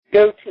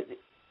go to the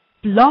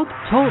Blog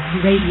Talk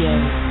Radio.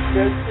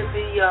 Go to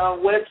the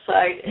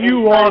website. And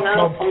you are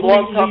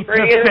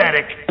completely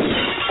pathetic.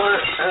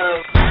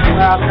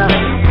 Well, no.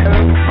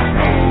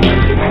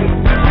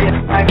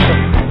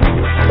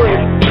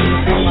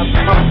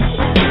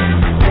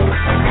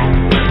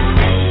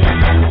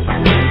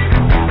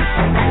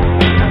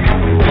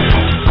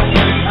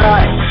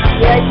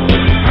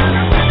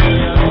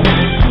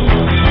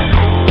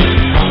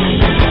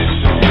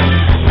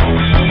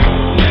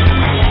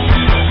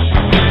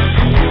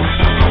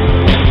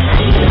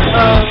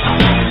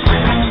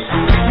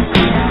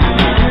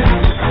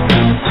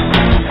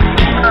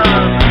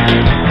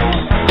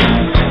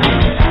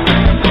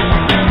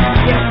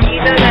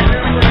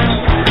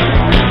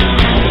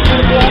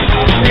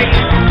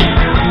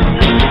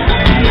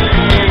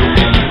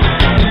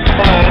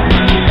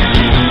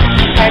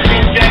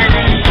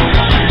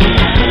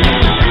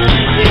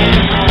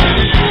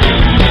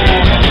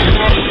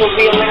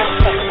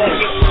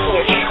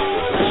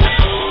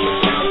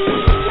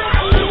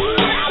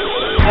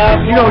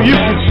 You know, you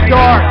can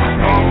start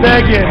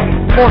begging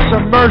for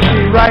some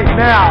mercy right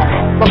now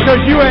because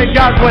you ain't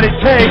got what it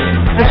takes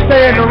to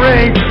stay in the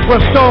ring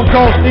with Stone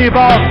Cold Steve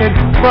Austin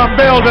from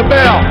bell to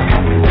bell.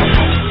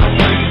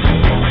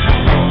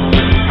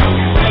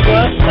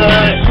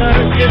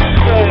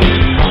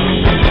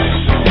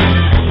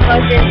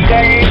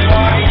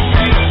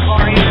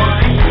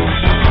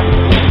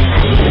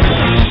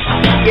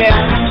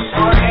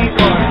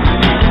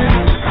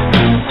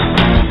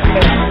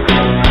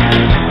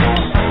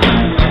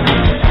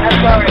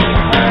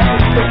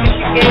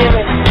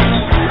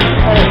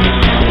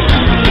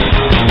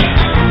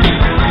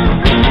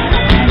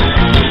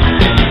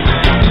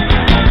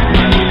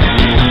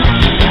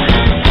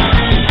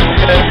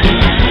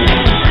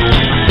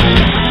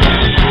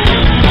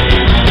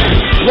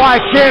 Why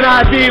can't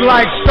I be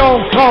like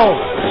Stone Cold?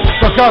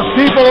 Because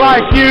people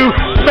like you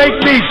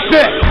make me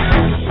sick.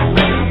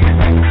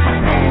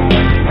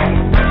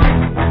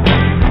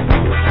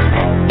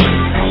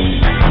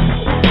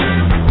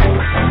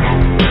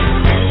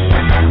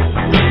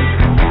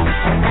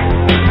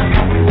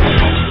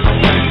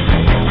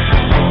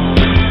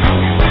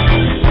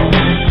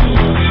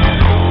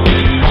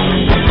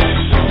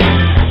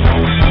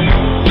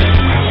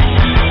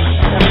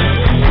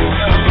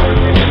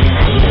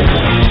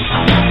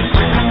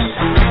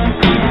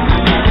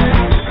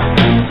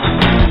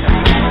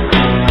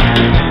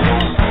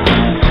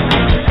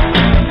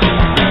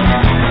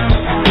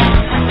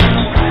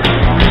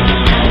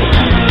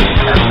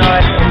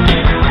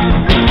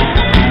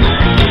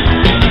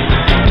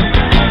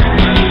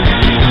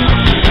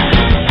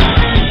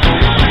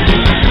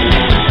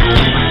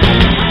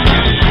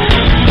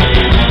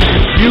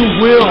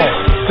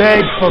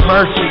 Beg for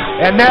mercy,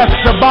 and that's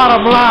the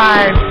bottom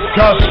line,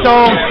 because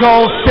Stone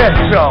Cold said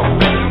so.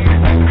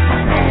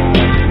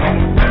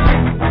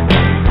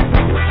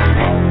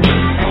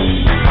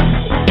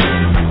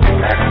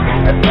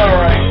 That's all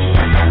right.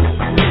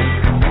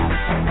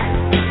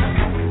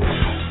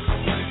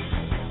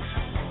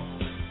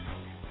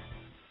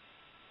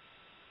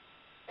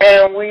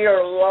 And we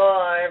are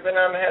live, and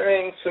I'm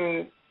having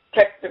some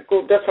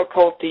technical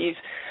difficulties.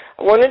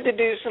 I wanted to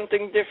do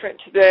something different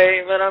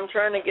today, but I'm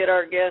trying to get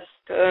our guest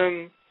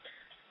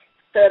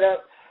set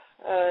up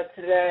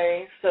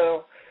today.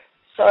 So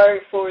sorry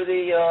for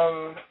the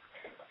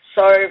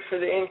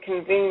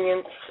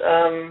inconvenience,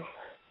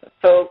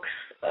 folks.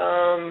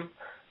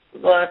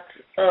 But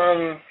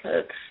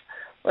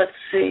let's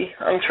see.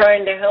 I'm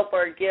trying to help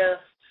our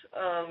guests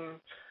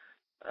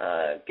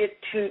get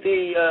to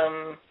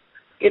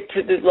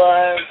the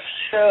live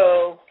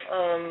show.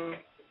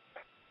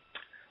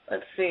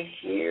 Let's see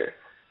here.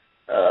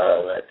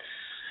 Let's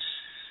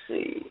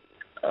see.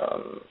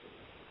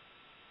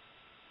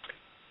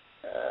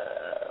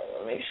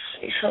 Let me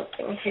see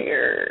something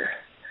here.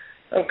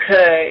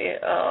 Okay.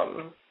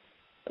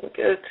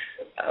 Good.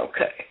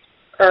 Okay.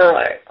 All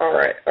right.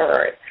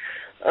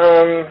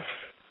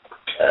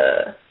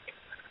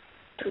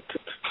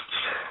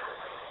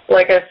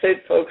 Like I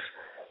said, folks,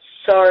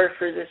 sorry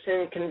for this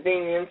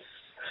inconvenience.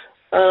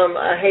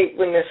 I hate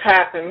when this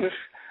happens.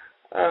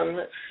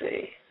 Let's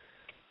see.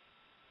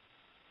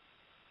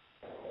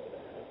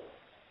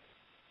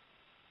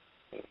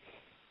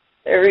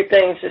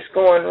 Everything's just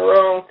going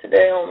wrong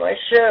today on my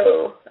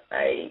show.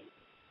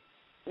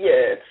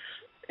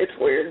 It's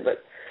weird,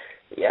 but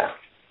yeah.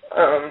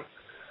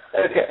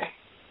 Okay.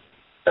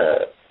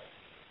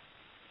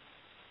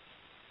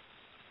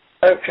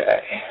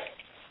 Okay.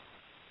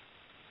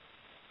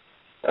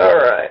 All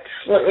right.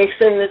 Let me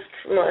send this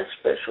to my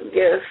special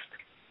guest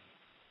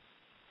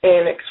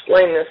and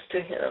explain this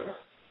to him.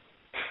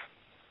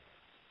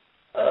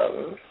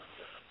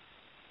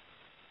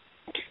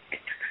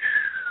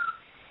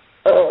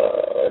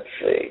 Let's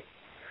see.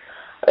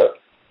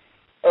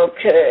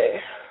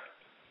 Okay.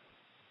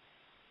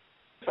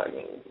 If I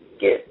can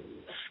get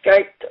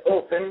Skype to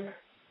open.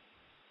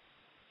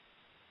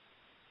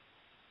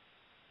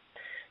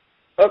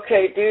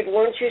 Okay, dude,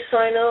 why don't you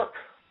sign up?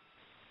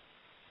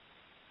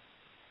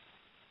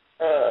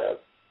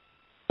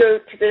 Go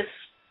to this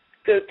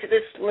go to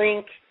this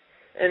link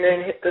and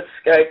then hit the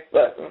Skype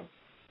button.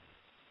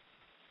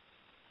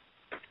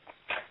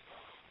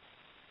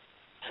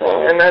 So,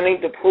 and I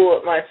need to pull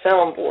up my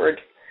soundboard.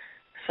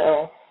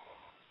 So,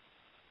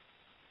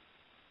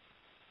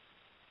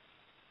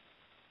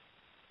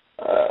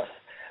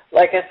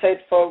 like I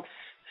said, folks,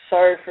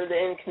 sorry for the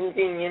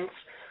inconvenience.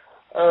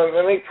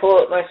 Let me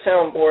pull up my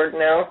soundboard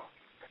now.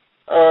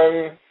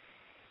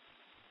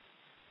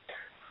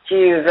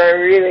 Geez, I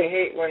really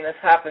hate when this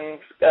happens,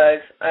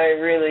 guys. I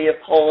really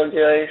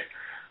apologize.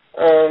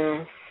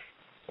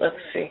 Let's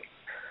see.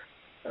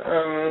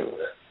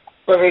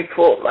 Let me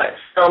pull up my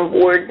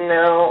soundboard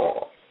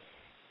now.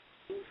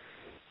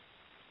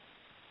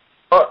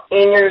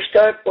 In your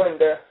Skype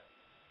window.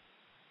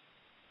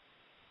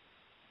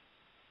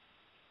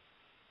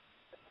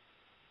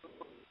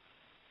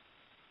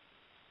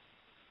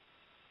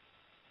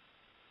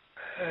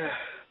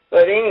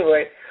 But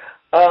anyway,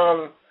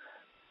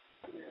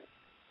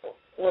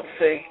 let's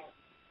see.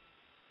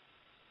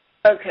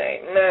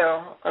 Okay,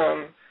 now,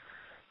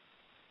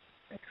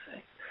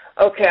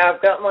 okay,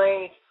 I've got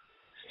my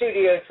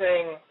studio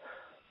thing.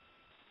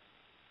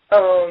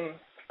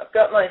 I've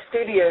got my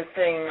studio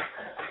thing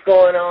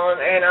going on,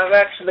 and I've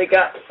actually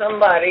got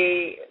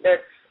somebody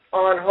that's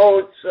on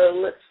hold.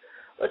 So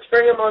let's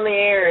bring him on the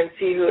air and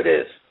see who it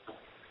is.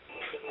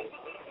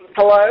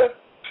 Hello?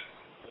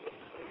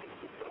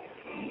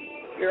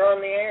 You're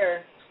on the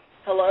air.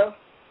 Hello?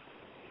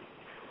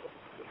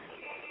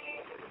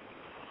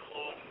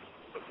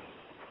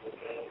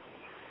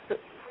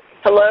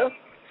 Hello?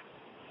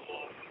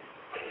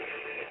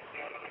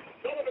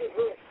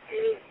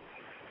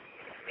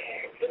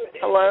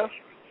 Hello?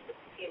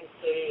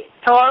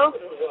 Hello?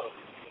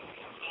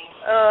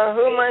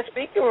 Who am I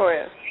speaking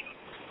with?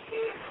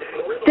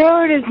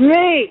 Dude, it's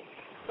me.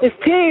 It's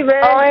T,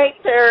 man. Oh, hey,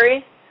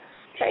 Terry.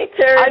 Hey,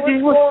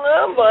 Terry, what's going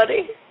on,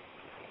 buddy?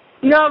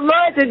 Not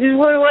much. I just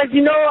wanted to let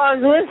you know I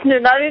was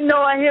listening. I didn't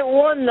know I hit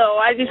one, though.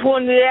 I just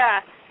wanted to,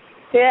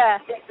 yeah.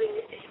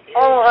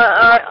 Oh,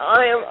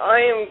 I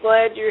am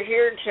glad you're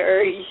here,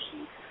 Terry.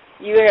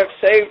 You have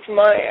saved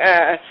my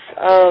ass.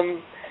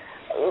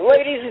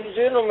 Ladies and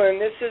gentlemen,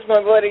 this is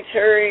my buddy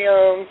Terry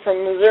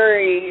from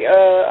Missouri.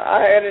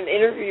 I had an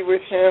interview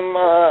with him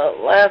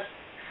last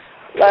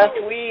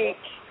week,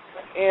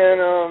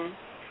 and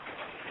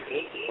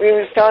we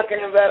was talking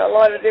about a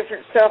lot of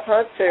different stuff,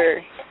 huh,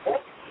 Terry?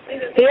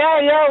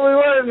 Yeah, we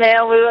were,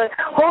 man. We were.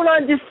 Hold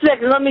on just a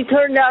second. Let me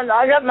turn down.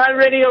 I got my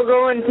radio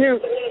going, too,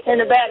 in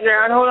the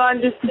background. Hold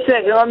on just a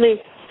second. Let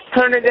me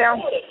turn it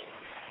down.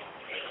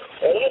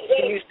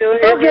 Can you still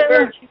hear me?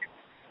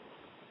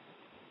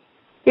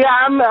 Yeah,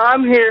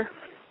 I'm here.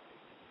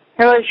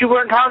 Unless you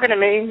weren't talking to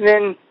me,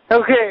 then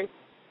okay.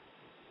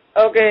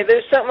 Okay,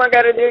 there's something I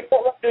gotta do,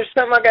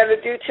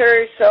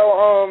 Terry.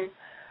 So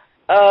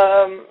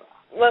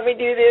let me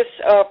do this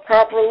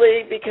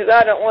properly because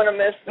I don't want to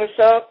mess this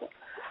up.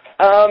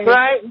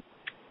 Right.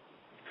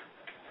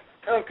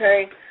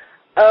 Okay.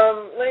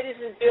 Ladies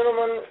and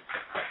gentlemen,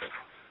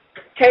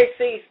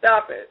 KC,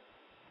 stop it.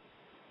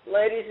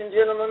 Ladies and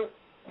gentlemen,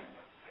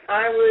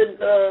 I would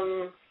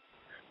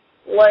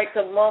like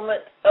a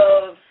moment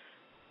of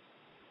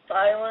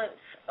silence.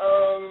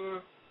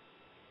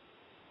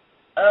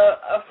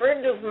 A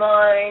friend of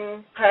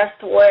mine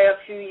passed away a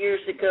few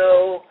years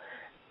ago,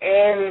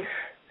 and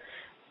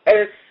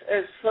as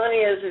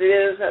funny as it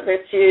is, I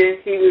bet you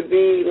he would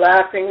be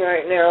laughing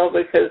right now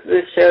because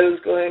this show's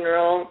going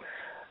wrong.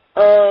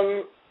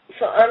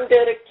 So I'm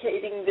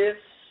dedicating this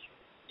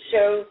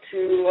show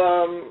to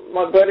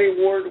my buddy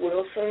Ward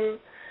Wilson,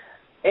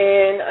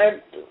 and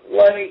I'd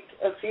like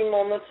a few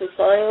moments of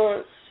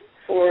silence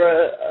for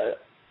a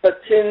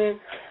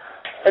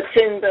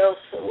 10-bell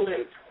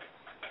salute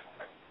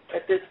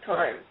at this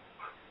time.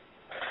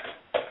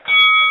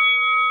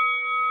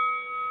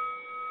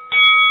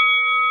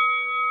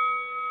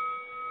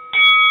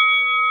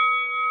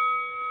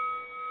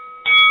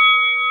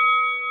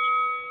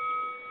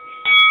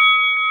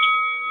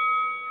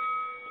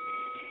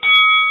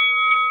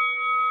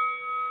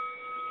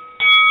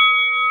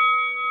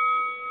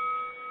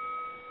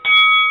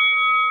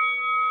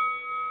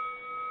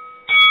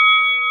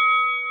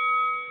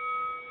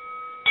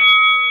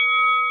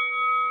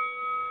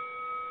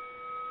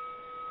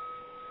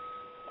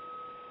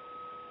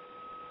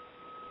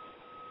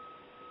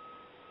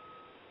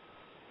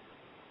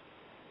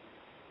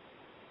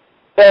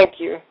 Thank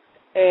you.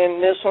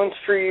 And this one's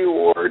for you,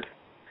 Ward.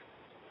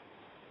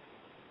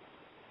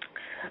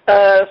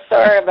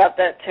 Sorry about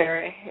that,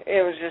 Terry.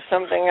 It was just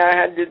something I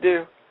had to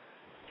do.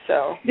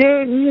 So.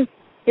 Dude,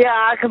 yeah,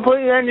 I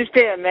completely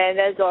understand, man.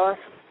 That's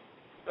awesome.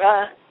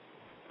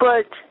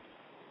 But,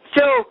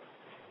 so,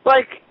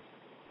 like,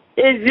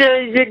 is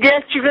the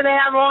guest you're going to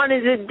have on,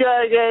 is it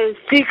a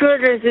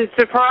secret, or is it a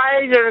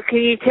surprise, or can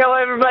you tell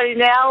everybody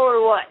now, or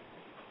what?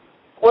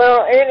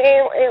 Well,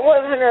 it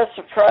wasn't a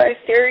surprise,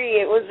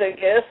 Terry. It was a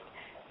guest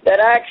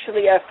that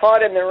actually I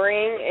fought in the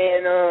ring,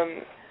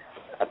 and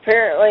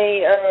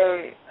apparently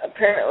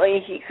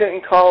he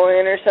couldn't call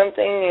in or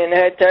something and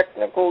had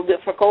technical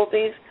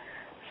difficulties.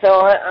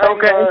 So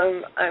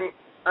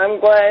I'm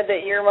glad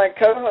that you're my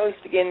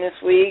co-host again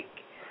this week,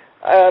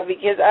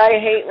 because I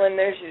hate when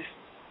there's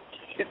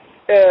just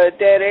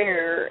dead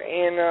air,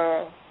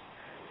 and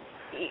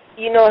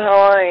you know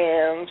how I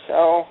am.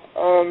 So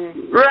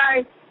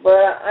right.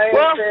 But I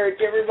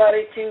encourage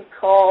everybody to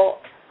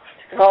call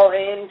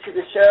in to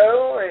the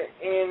show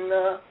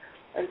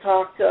and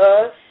talk to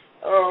us.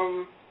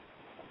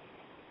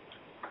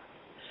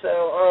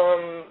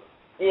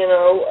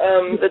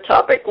 The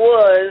topic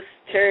was,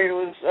 Terry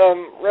was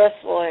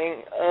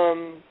wrestling.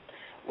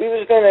 We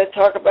was going to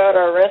talk about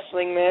our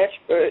wrestling match,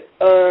 but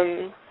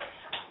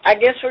I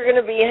guess we're going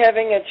to be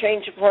having a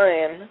change of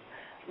plan.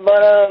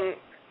 But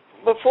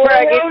before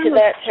I get to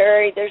that,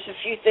 Terry, there's a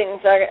few things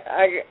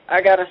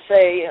I got to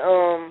say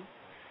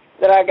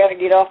that I got to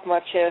get off my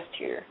chest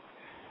here.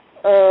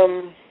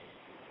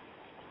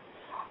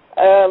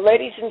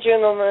 Ladies and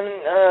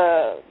gentlemen,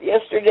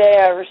 yesterday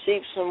I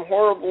received some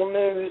horrible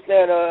news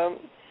that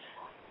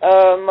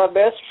my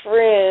best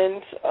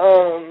friend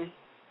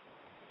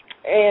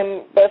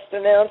and best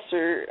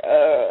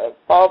announcer,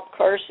 Bob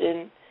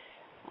Carson,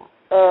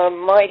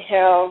 might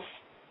have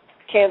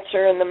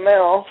cancer in the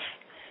mouth,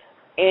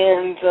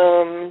 and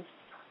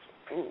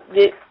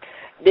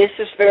this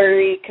is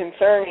very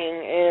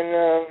concerning,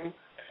 and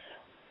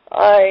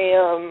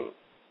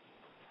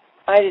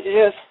I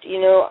just,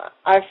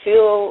 I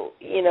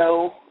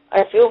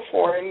feel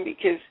for him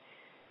because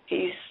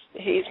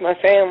he's my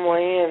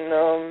family, and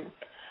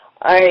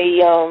I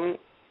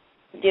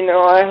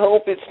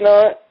hope it's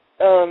not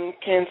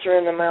cancer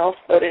in the mouth,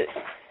 but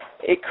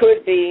it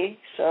could be.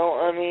 So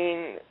I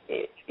mean,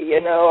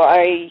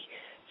 I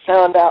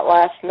found out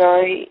last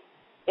night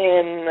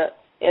and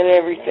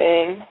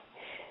everything,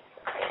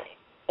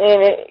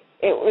 and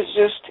it was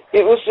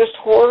just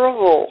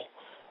horrible,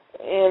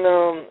 and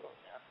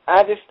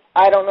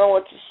I don't know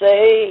what to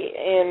say,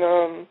 and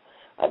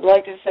I'd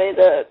like to say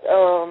that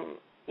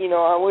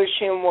I wish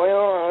him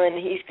well, and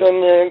he's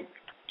going to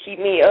keep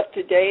me up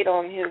to date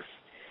on his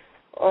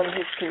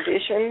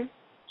condition,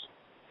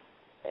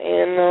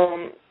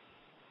 and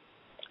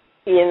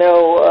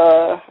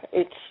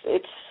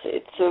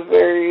it's a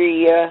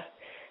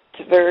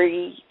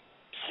very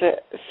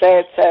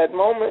sad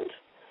moment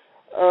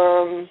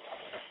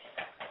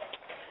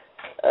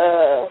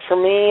for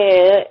me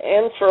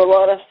and for a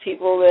lot of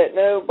people that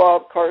know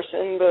Bob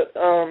Carson, but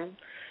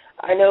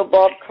I know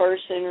Bob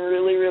Carson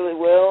really, really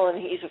well,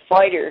 and he's a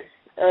fighter,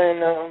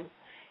 and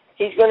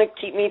he's going to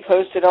keep me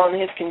posted on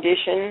his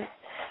condition,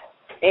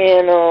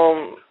 and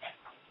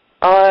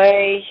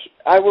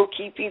I will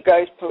keep you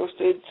guys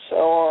posted.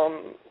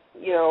 So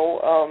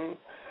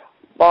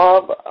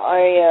Bob,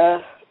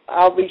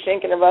 I'll be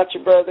thinking about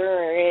your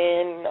brother,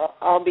 and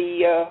I'll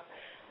be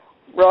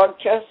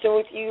broadcasting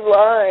with you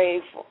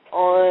live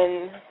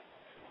on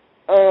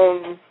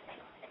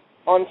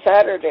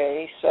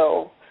Saturday.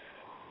 So,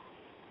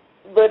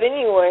 but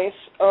anyways,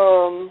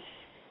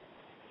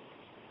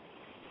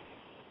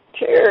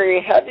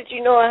 Terry, how did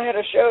you know I had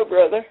a show,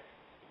 brother?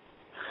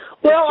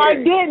 Well, I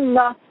didn't.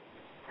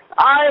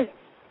 I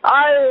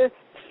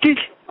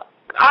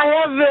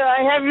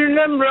have your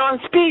number on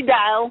speed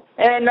dial,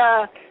 and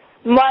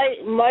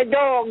my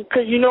dog,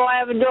 because I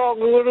have a dog,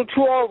 a little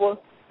Chihuahua.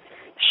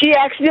 She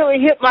accidentally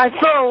hit my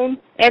phone,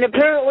 and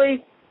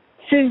apparently,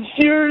 since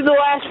you're the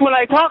last one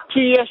I talked to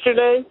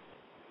yesterday,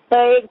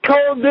 it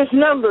called this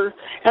number,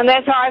 and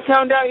that's how I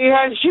found out you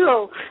had a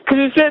show, because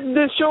it said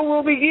the show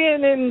will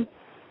begin in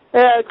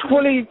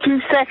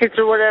 22 seconds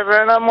or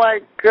whatever, and I'm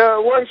like,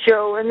 what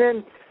show? And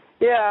then,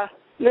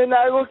 then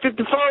I looked at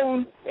the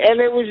phone,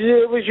 and it was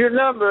your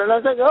number, and I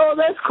was like, oh,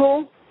 that's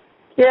cool.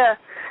 Yeah.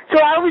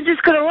 So I was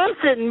just going to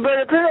listen, but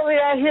apparently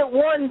I hit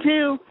 1,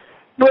 2,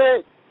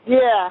 but,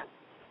 yeah.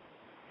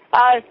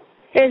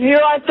 And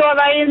here I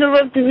thought I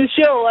interrupted the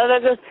show, and I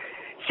just,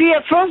 see,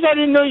 at first I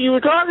didn't know you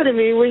were talking to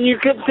me when you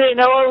kept saying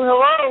hello,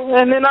 hello,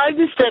 and then I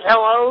just said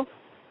hello,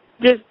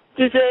 just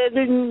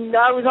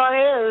I was on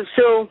air,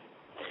 so,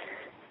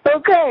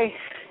 okay.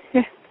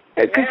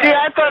 Because, see,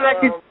 I thought I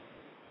could...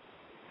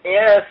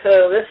 Yeah,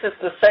 so this is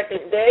the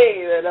second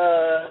day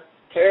that,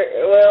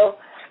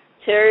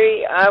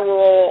 Terry, I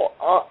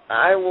will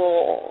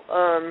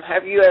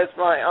have you as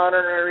my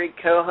honorary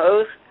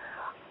co-host,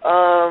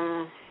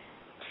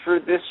 for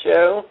this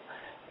show,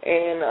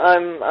 and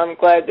I'm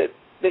glad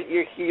that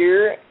you're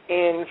here.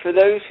 And for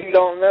those who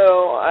don't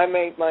know, I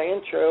made my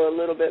intro a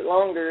little bit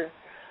longer.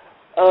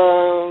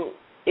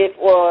 It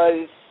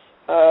was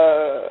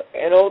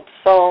an old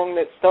song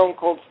that Stone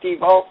Cold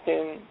Steve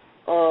Austin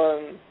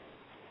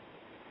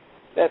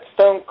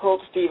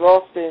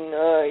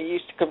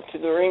used to come to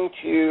the ring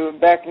to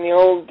back in the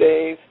old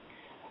days,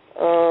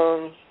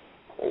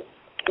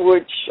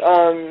 which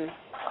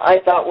I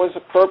thought was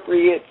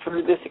appropriate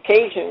for this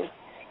occasion.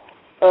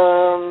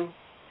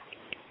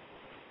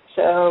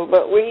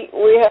 But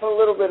we have a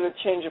little bit of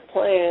change of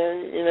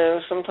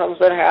plan, sometimes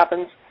that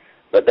happens,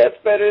 but that's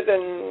better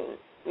than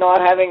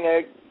not having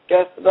a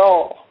guest at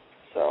all,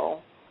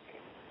 so.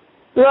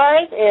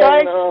 Right,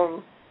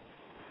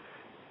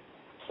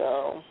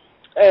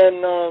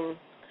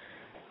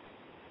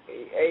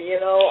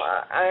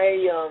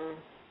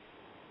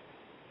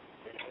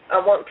 I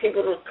want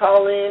people to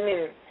call in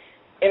and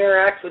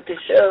interact with the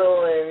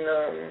show,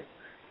 and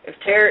if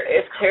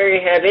Terry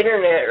had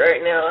internet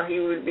right now, he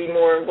would be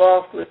more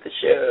involved with the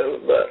show,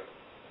 but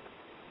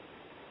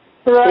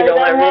we don't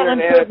have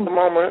internet at the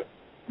moment.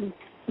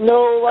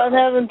 No, I'm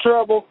having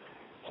trouble.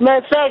 As a matter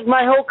of fact,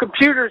 my whole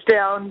computer's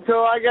down,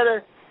 so I got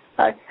a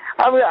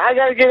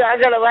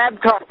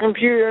laptop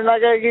computer, and I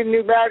gotta get a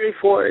new battery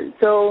for it.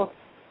 So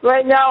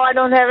right now I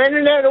don't have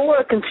internet or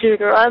a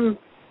computer. I'm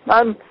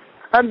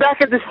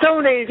back at the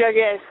Stone Age, I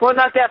guess. Well,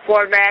 not that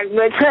far back,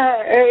 but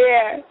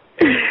yeah.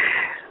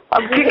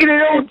 I'm kicking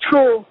it old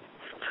school.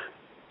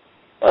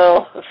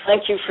 Well,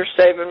 thank you for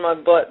saving my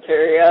butt,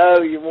 Terry. I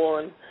owe you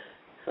one.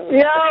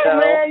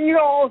 Man, you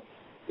don't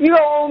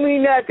owe me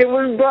nothing.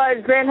 We're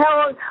buds, man. How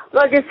long?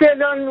 Like I said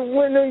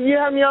when you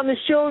had me on the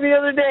show the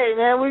other day,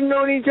 man. We've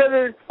known each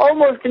other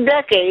almost a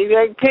decade,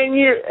 like 8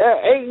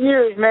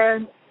 years,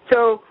 man.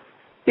 So,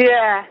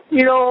 yeah,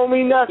 you don't owe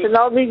me nothing.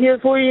 I'll be here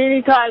for you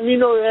anytime. You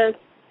know that.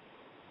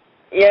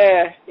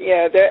 Yeah,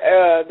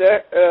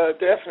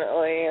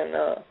 definitely, and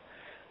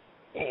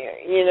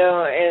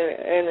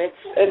and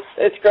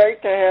it's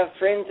great to have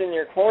friends in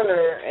your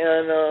corner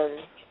and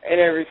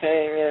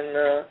everything, and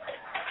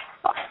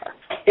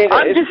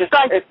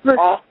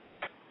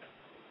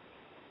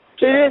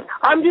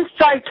I'm just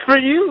psyched for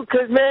you,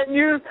 because, man,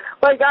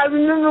 I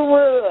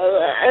remember,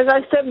 as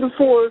I said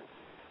before,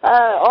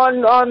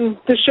 on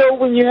the show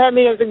when you had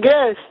me as a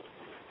guest,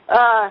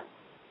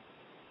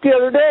 the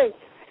other day,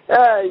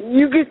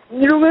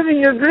 you're living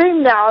your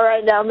dream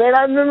right now, man.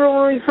 I remember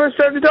when we first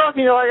started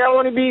talking, you're like, I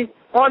want to be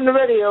on the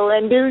radio,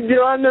 and dude,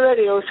 you're on the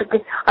radio. So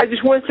I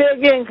just want to say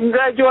again,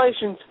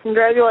 congratulations.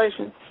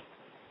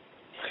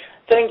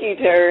 Thank you,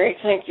 Terry.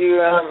 Thank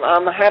you.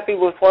 I'm happy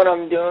with what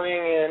I'm doing,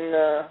 and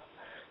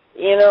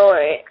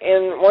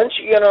and once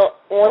you get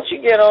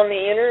on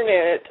the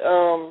internet,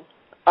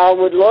 I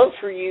would love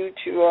for you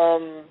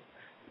to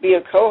be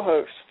a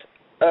co-host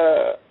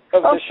of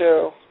the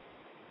show.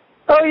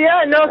 Oh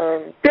yeah,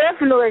 no,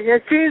 definitely.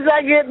 As soon as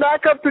I get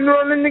back up and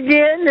running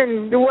again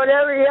and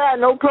whatever, yeah,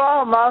 no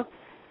problem.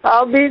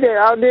 I'll be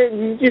there.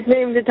 You just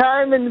name the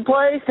time and the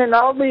place, and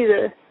I'll be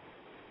there.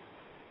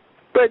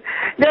 But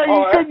now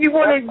you said you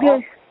want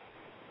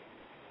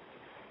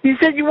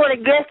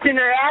guest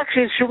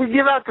interaction. Should we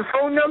give out the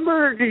phone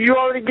number, or did you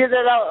already give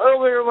that out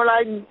earlier when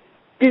I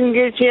didn't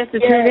get a chance to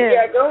tune in?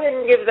 Yeah, go ahead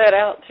and give that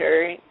out,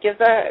 Terry. Give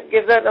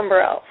that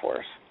number out for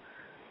us.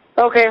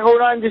 Okay,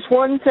 hold on just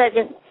 1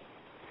 second.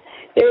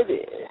 It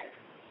is.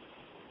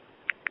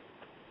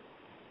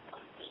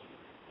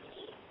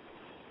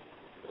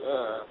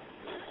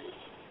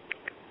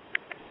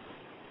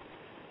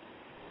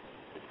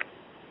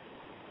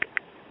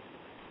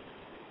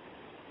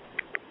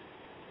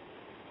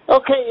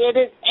 Okay, it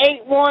is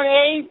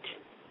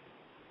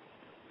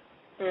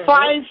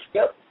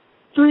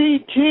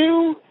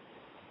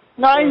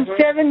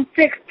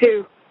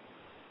 818-532-9762.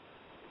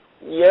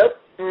 Yep.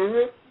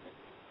 Mhm.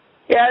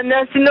 Yeah, and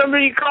that's the number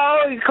you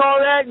call. You call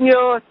that, and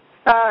you'll.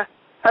 I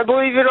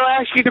believe it'll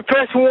ask you to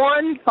press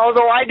 1,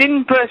 although I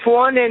didn't press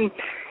 1, and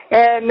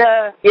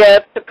yeah,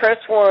 to press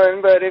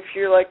 1, but if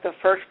you're like the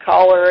first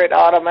caller, it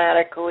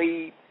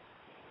automatically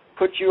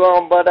puts you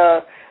on. But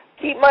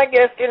keep my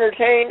guest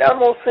entertained. I'm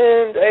gonna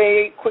send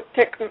a quick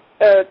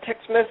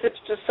text message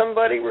to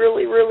somebody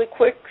really, really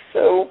quick.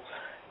 So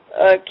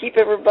keep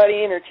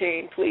everybody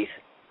entertained, please.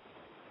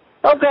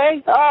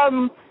 Okay.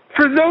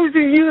 For those of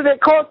you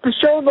that caught the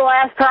show the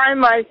last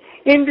time, I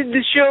ended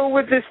the show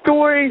with a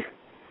story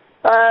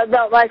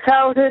about my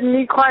childhood and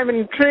me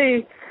climbing a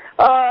tree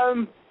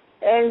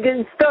and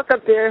getting stuck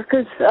up there,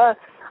 because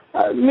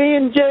me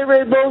and J.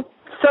 Ray both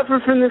suffer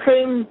from the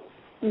same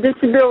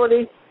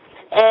disability,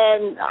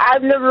 and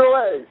I've never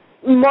let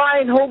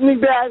mine hold me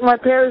back. My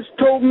parents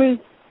told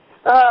me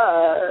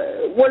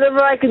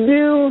whatever I could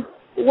do,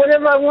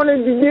 whatever I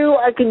wanted to do,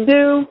 I could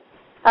do.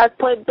 I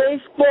played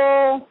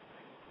baseball,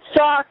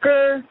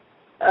 soccer,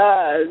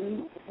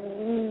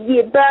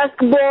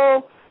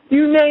 basketball,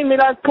 you name it,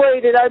 I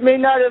played it. I may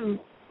not have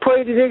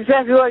played it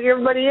exactly like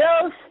everybody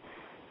else,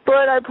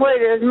 but I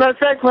played it. As a matter of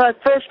fact, when I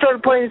first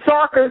started playing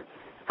soccer,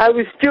 I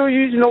was still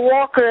using a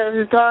walker at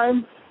the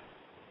time,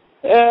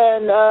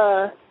 and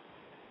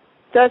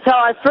that's how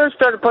I first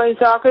started playing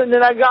soccer. And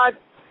then I got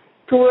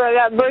to where I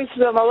got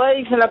braces on my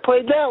legs, and I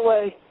played that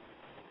way.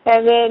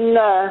 And then,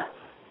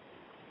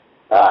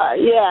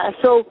 yeah,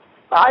 so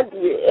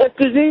if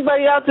there's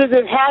anybody out there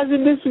that has a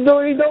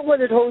disability, don't let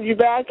it hold you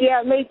back.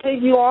 Yeah, it may take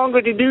you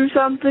longer to do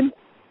something,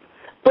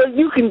 but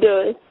you can do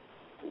it.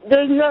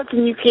 There's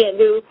nothing you can't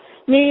do.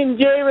 Me and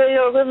J. Ray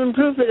are living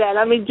proof of that.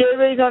 I mean, J.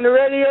 Ray's on the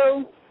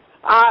radio.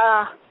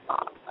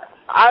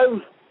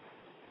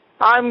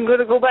 I'm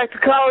gonna go back to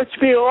college to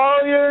be a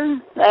lawyer,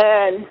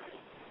 and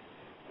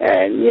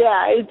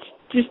yeah, it's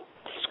just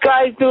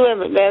sky's the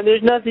limit, man.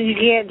 There's nothing you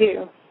can't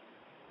do.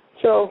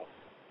 So,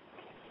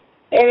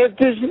 and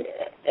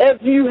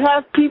if you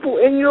have people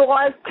in your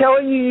life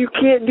telling you you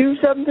can't do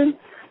something,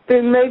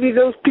 then maybe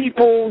those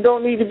people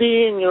don't need to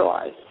be in your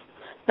life.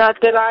 Not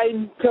that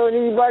I'm telling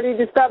anybody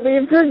to stop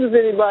being friends with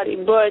anybody,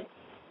 but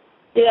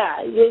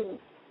yeah,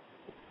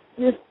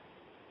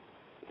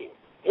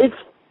 it's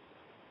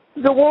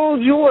the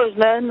world's yours,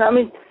 man. I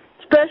mean,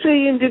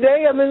 especially in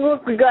today. I mean,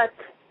 look, we got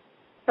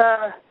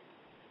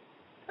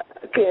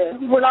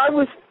when I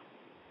was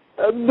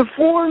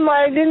before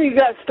my identity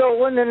got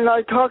stolen, and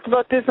I talked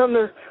about this on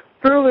the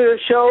earlier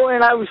show,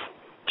 and I was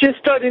just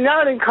starting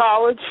out in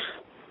college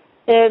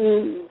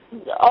in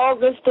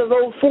August of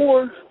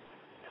 '04.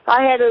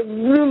 I had a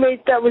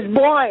roommate that was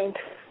blind,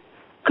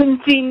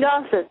 couldn't see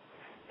nothing.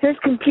 His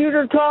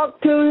computer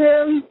talked to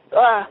him,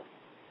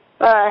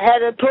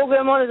 had a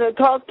program on it that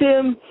talked to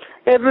him.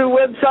 Every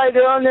website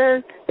on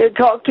there, it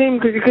talked to him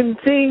because he couldn't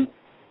see.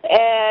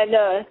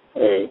 And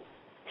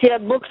he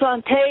had books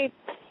on tape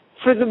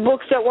for the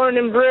books that weren't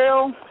in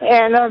Braille.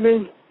 And, I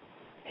mean,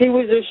 he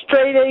was a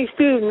straight-A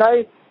student.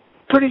 I'm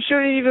pretty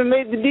sure he even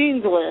made the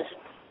dean's list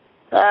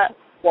a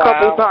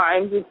couple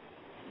times.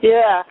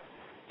 Yeah.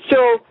 So,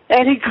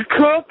 and he could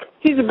cook.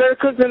 He's a better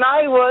cook than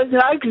I was,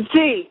 and I could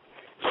see.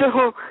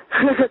 So,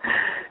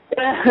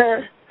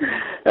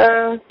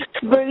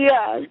 but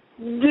yeah,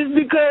 just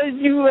because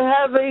you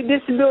have a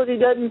disability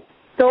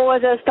don't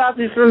let that stop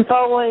you from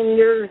following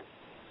your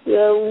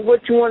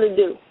what you want to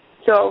do.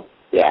 So,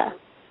 yeah.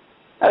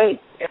 I mean,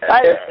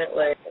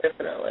 definitely.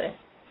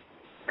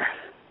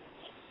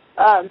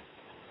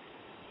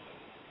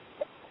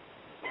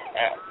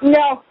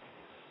 Now,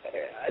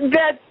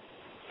 that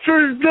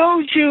for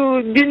those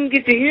who didn't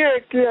get to hear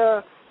it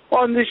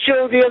on the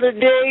show the other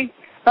day,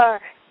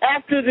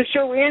 after the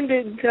show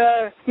ended,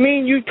 me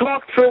and you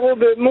talked for a little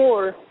bit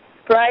more,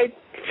 right?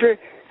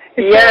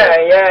 Yeah.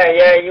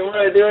 You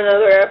want to do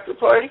another after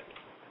party?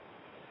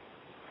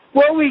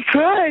 Well, we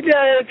could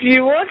if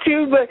you want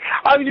to, but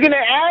I was going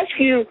to ask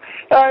you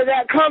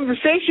that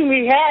conversation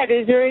we had.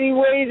 Is there any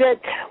way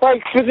that,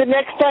 like, for the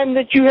next time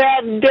that you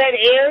have dead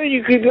air,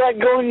 you could like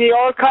go in the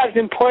archives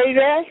and play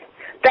that?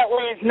 That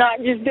way, it's not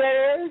just dead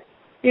air.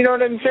 You know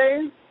what I'm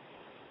saying?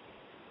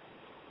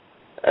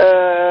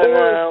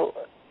 No.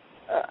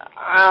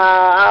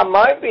 I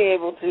might be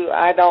able to.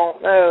 I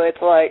don't know.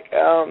 It's like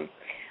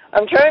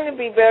I'm trying to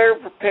be better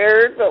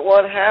prepared, but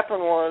what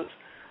happened was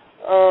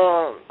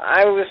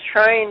I was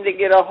trying to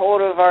get a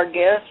hold of our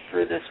guest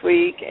for this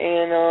week,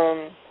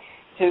 and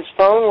his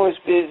phone was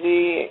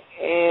busy,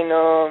 and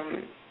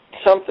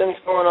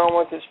something's going on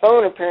with his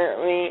phone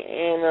apparently,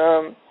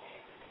 and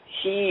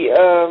he,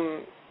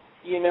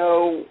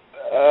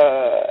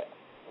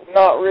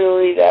 not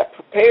really that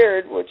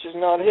prepared, which is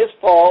not his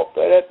fault,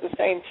 but at the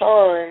same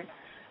time,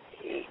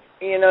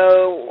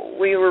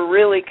 we were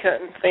really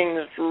cutting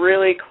things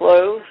really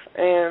close,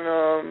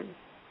 and,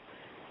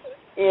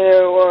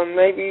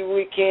 maybe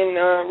we can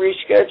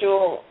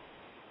reschedule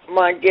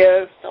my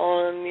guest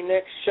on the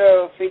next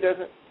show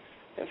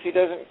if he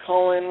doesn't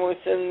call in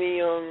within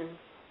the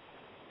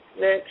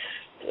next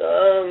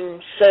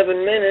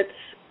 7 minutes.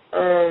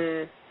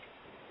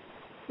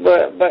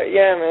 But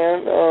yeah,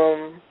 man.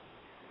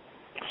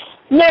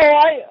 No,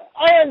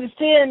 I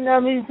understand. I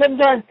mean,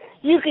 sometimes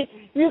you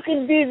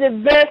can be the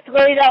best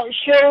laid out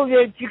show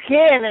that you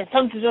can, and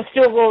something will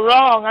still go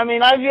wrong. I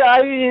mean, I've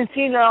even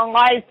seen it on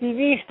live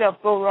TV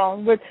stuff go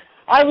wrong. But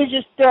I was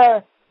just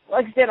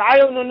like I said, I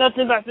don't know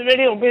nothing about the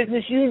radio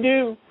business. You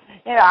do,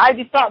 and I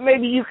just thought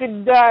maybe you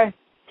could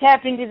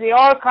tap into the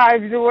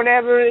archives or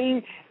whatever.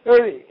 Or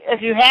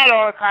if you had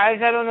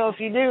archives, I don't know if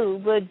you do,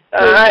 but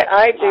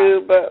I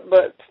do,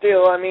 but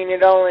still, I mean,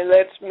 it only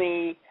lets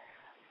me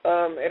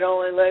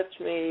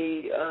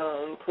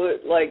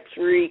put like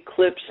 3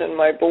 clips in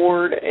my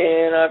board,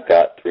 and I've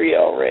got 3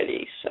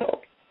 already.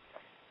 So.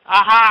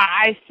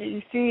 Aha! I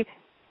see. See,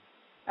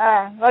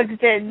 like I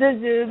said,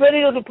 the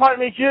radio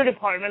department's your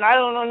department. I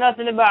don't know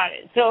nothing about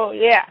it. So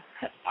yeah,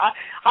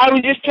 I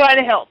was just trying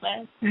to help,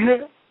 man.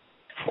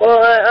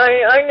 Well,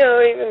 I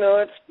know, even though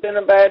it's been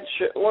a bad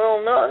show. Well,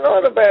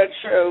 not a bad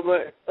show,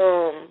 but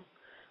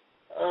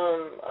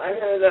I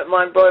know that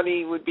my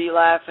buddy would be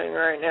laughing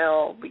right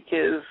now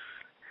because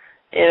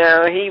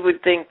he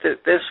would think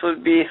that this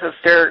would be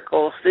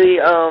hysterical. See,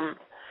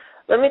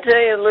 let me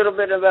tell you a little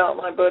bit about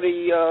my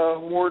buddy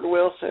Ward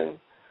Wilson.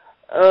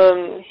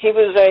 He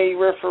was a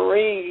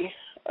referee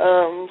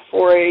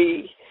for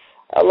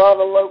a lot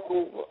of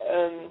local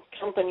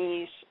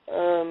companies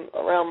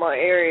around my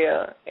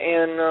area,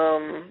 and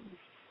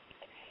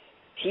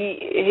he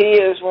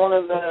is one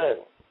of the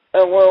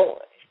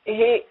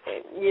he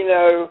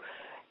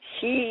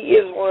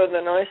is one of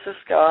the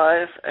nicest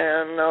guys,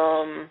 and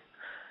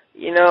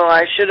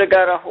I should have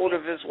got a hold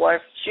of his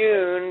wife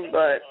June,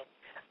 but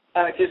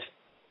I just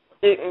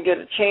didn't get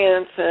a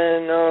chance,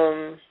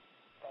 and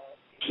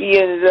he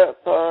ended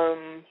up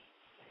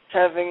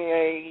having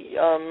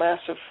a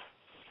massive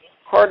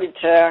heart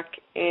attack,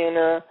 and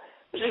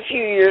it was a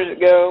few years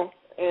ago,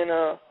 and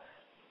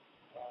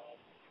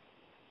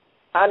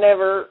I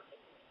never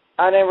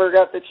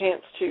got the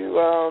chance to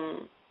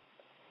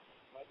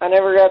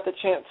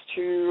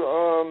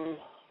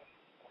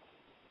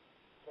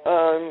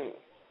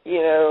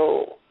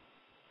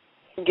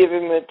give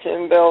him a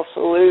 10-bell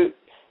salute,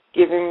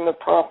 give him the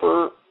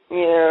proper,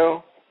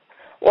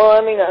 well,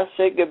 I mean, I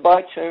said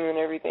goodbye to him and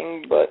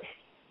everything, but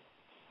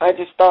I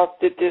just thought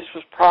that this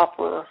was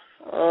proper,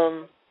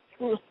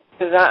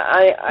 because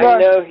I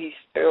know he's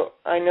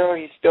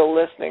still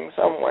listening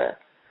somewhere,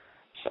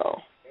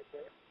 so.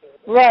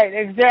 Right,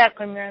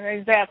 exactly, man,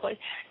 exactly.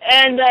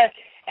 And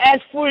as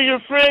for your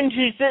friend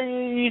you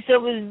said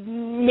was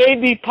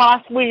maybe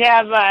possibly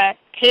have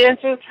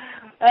cancer,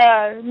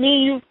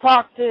 you've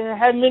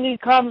had many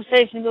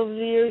conversations over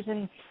the years,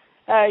 and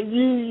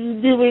you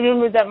do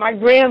remember that my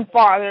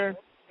grandfather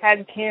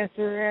had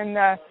cancer,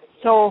 and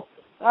so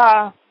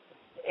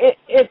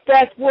if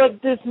that's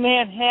what this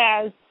man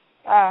has,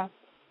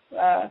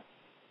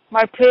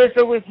 my prayers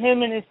are with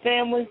him and his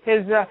family,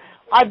 because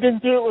I've been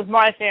through it with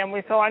my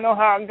family, so I know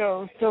how it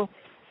goes. So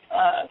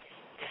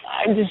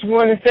I just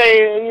want to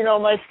say,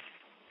 my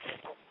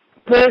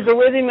prayers are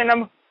with him, and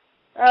I'm,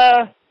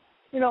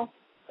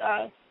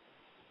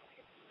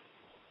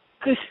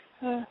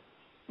 because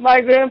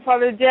my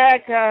grandfather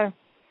Jack,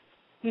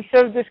 he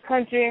served this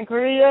country in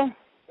Korea,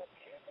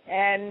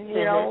 and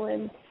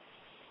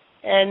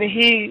and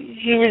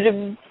he was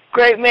a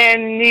great man,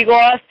 and he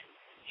lost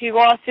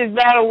his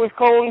battle with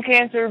colon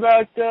cancer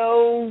about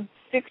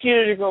 6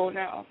 years ago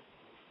now.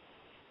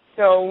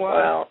 So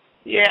wow.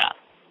 Yeah.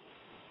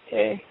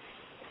 Okay.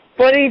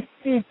 But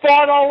he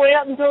fought all the way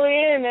up until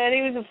the end, man.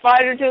 He was a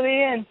fighter till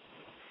the end.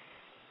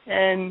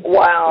 And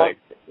wow.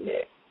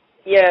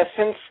 Yeah,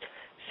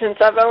 since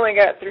I've only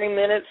got 3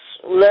 minutes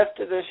left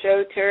of the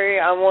show, Terry,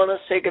 I want to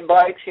say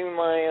goodbye to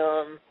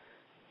my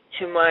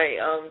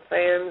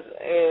fans,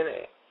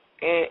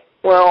 and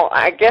well,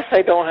 I guess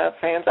I don't have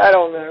fans. I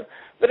don't know.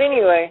 But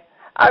anyway,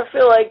 I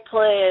feel like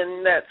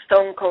playing that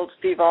Stone Cold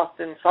Steve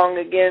Austin song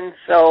again,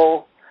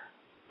 so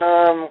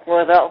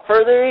without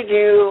further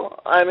ado,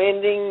 I'm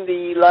ending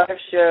the live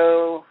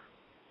show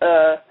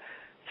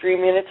 3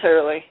 minutes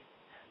early.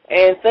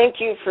 And thank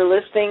you for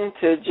listening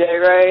to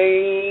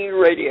J-Ray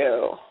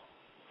Radio.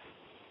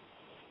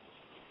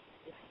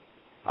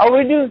 How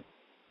we do?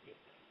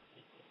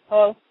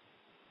 Hello?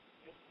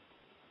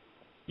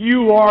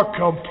 You are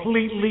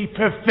completely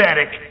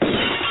pathetic.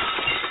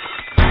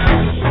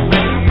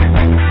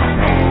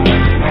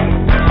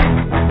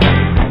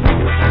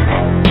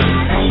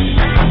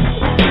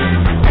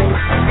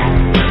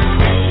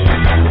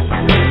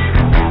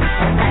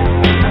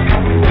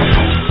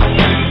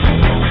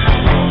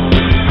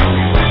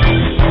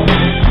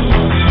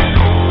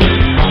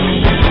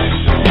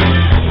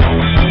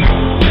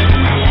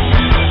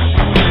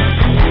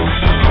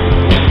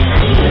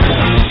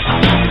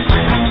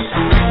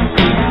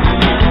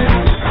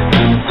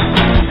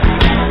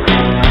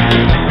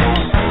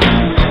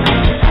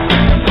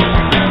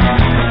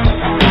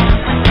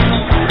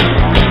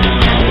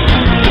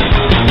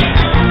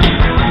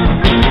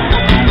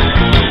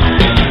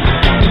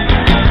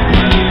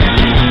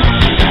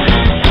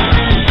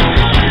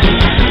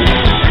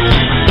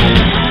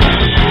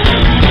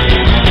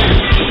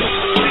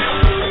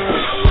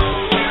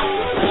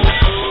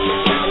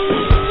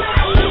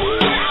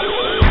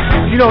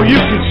 You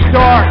can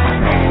start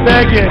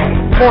begging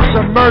for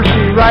some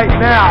mercy right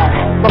now,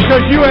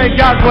 because you ain't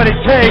got what it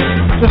takes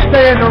to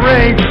stay in the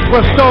ring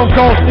with Stone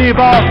Cold Steve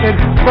Austin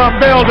from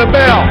bell to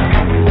bell.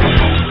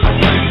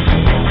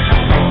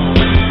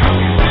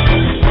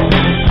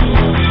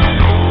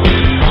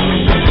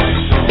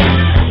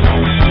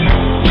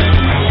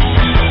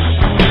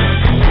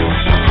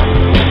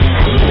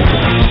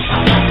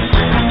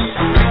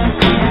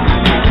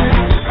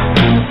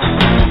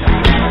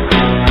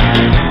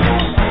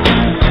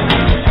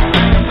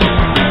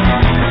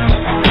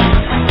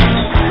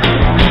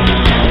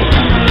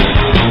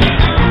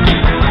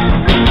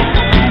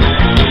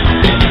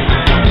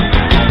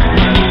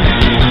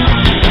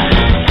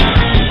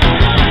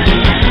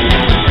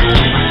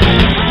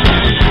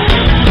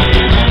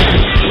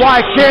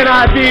 Why can't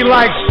I be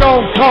like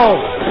Stone Cold?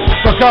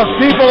 Because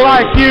people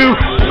like you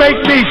make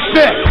me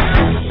sick.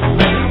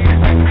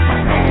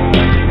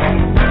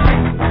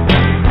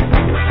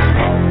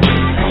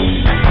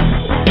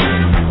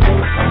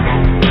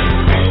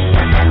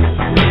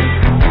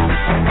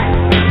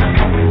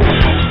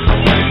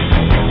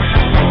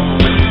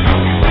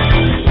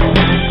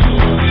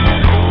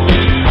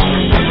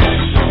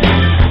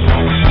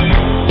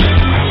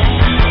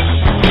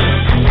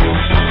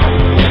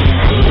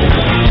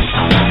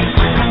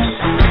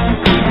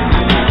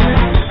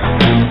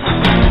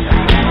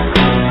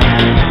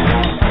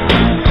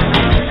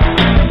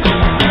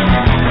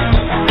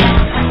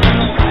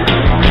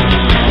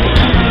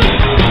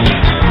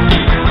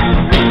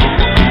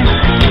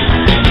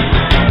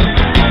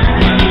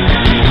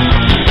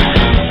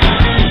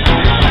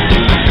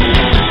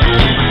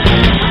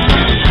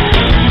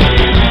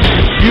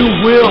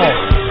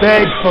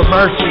 Beg for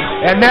mercy,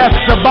 and that's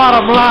the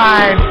bottom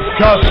line,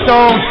 because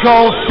Stone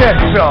Cold said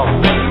so.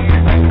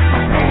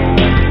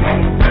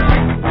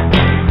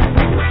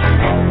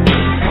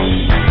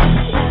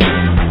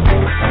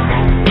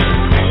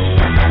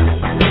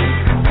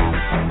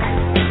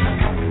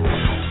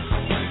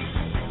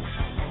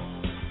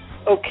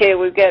 Okay,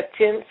 we've got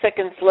 10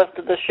 seconds left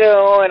of the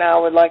show, and I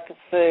would like to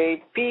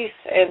say peace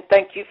and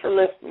thank you for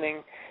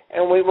listening.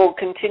 And we will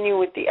continue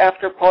with the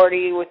after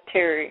party with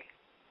Terry.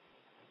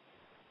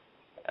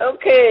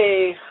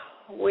 Okay,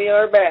 we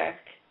are back.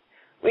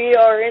 We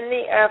are in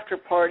the after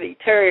party.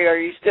 Terry, are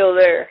you still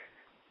there?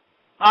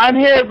 I'm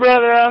here,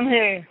 brother. I'm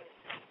here.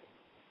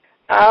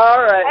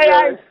 All right,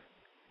 hey,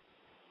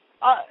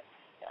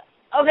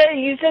 okay,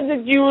 you said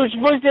that you were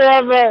supposed to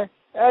have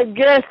a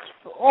guest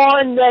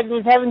on that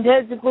was having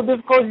technical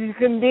difficulties,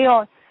 couldn't be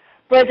on.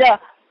 But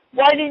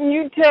why didn't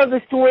you tell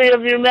the story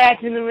of your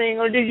match in the ring,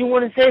 or did you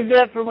want to save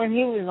that for when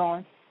he was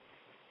on?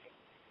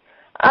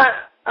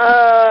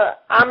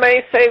 I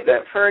may save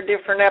that for a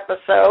different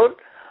episode.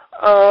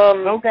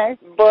 Okay.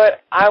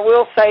 But I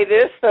will say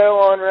this, though,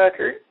 on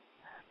record.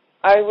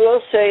 I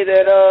will say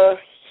that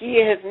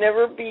he has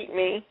never beat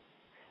me,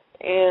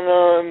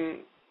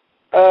 and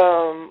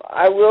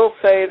I will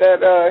say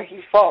that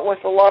he fought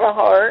with a lot of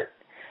heart,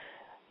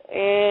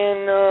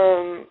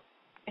 and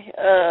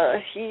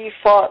he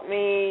fought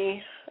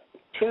me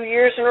 2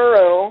 years in a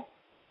row,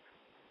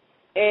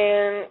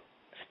 and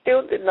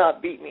still did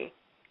not beat me.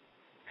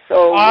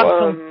 So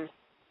awesome.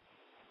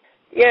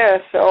 Yeah,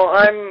 so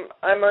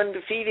I'm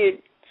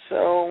undefeated.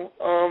 So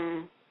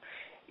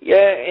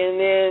yeah, and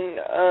then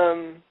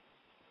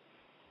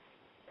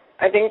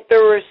I think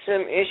there were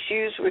some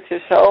issues with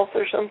his health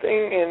or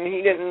something, and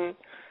he didn't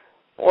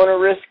want to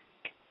risk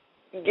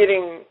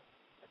getting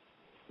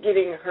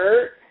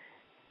hurt.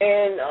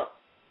 And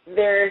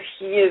there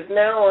he is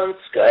now on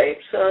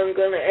Skype, so I'm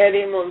going to add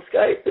him on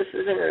Skype. This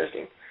is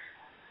interesting.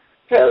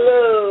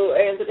 Hello,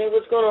 Anthony.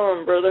 What's going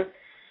on, brother?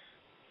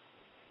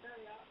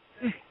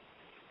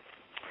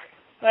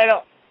 I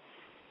don't.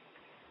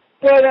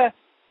 But,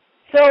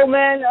 so,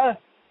 man,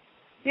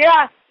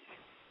 yeah,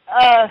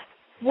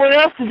 what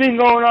else has been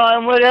going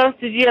on? What else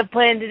did you have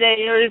planned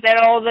today? Or is that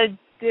all that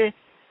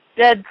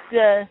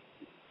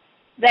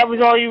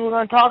was all you were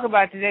going to talk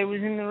about today,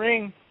 was in the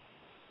ring?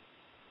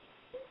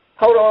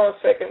 Hold on a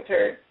second,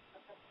 Terry.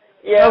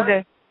 Yeah?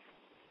 Okay.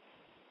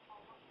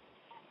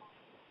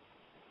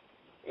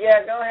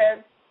 Yeah, go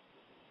ahead.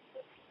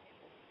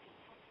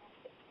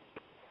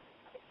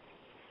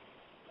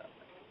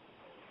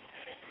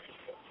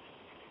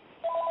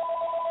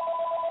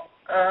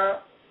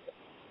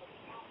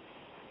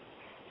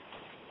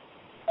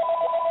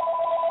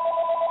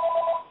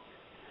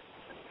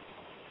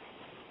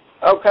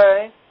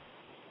 Okay.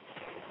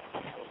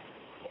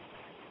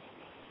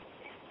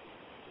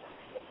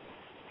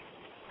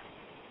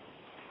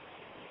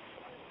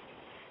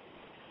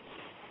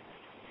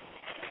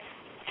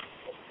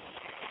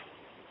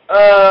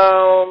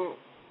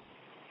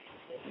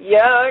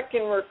 Yeah, I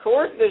can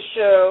record the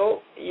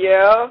show,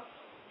 yeah.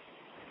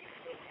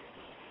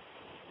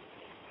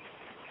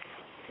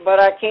 But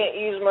I can't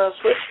use my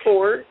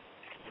switchboard.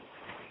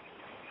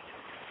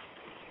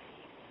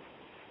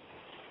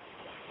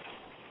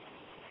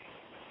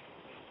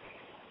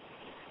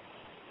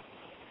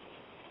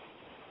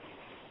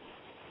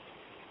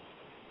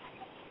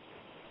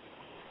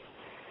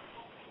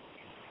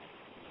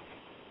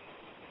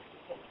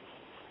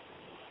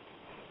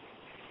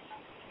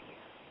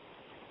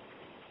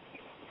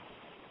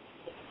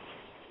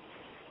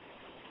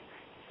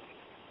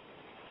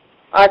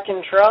 I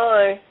can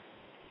try.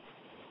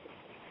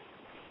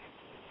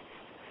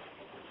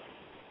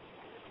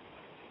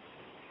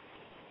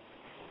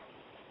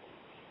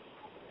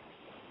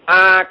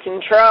 I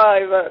can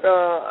try, but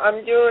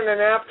I'm doing an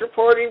after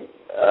party,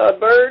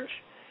 Burge.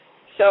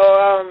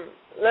 So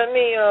let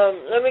me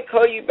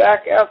call you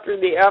back after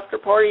the after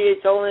party.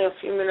 It's only a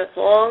few minutes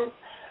long,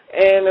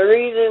 and the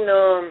reason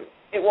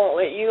it won't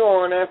let you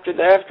on after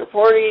the after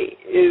party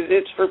is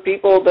it's for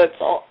people that's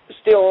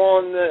still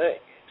on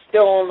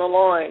the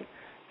line.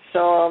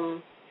 So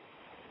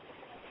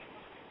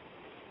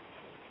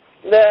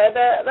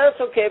that's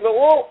okay, but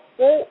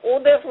we'll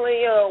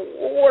definitely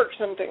we'll work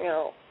something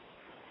out.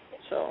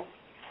 So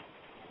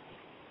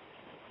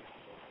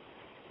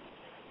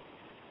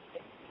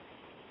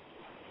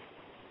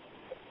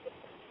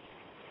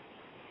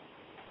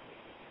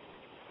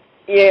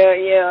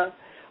yeah.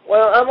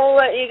 Well, I'm gonna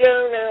let you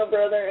go now,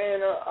 brother,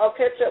 and I'll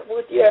catch up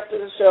with you after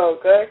the show,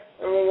 okay?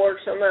 And we'll work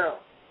some out.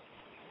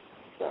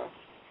 So,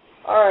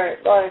 all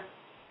right, bye.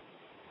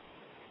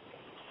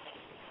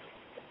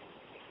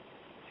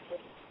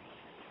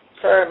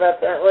 Sorry about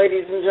that,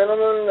 ladies and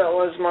gentlemen. That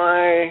was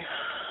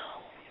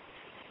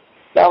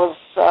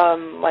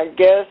my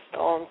guest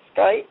on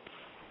Skype,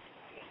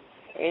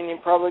 and you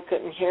probably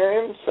couldn't hear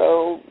him.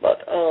 So,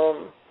 but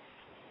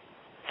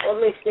let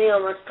me see how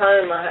much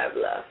time I have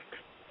left.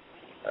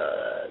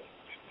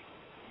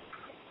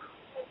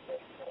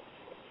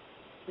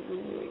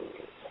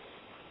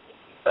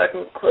 If I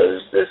can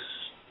close this,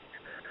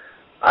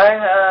 I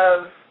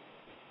have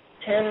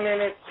 10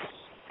 minutes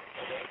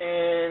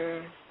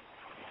and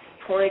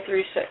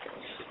 23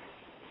 seconds.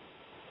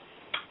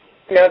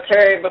 Now,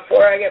 Terry,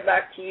 before I get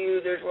back to you,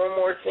 there's one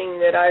more thing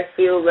that I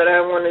feel that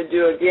I want to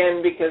do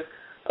again, because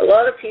a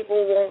lot of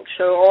people won't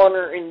show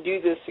honor and do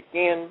this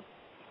again.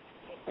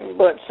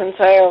 But since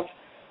I have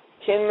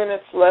 10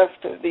 minutes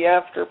left of the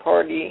after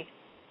party,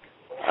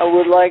 I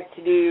would like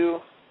to do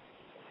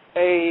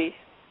a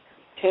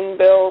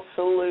 10-bell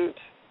salute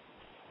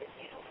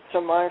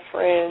to my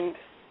friend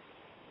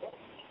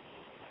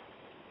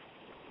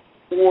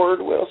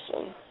Ward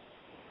Wilson.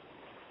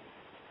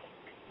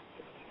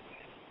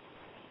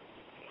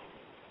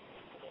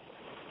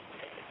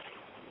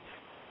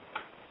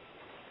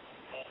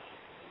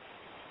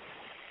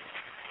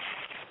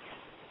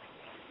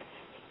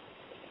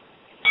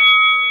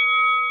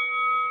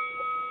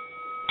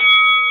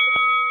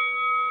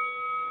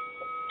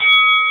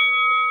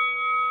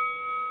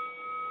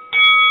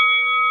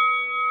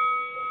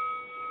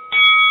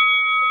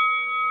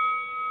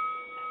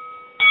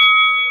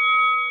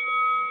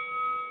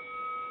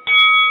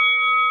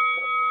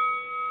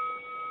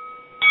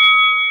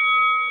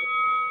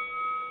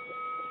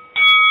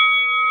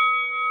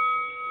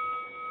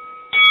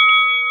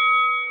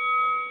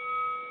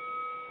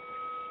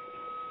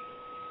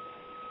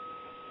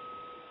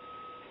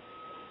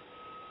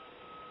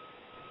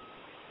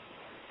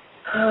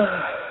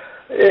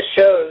 This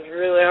show is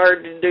really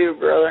hard to do,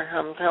 brother.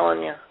 I'm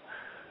telling you.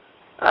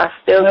 I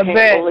still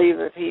can't believe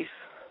that he's,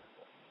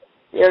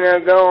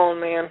 go on,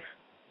 man.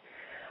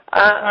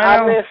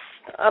 I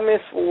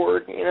miss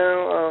Ward.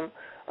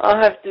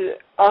 I'll have to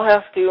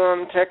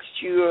text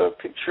you a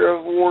picture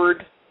of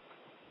Ward.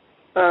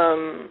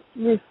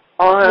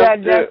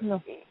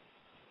 Definitely.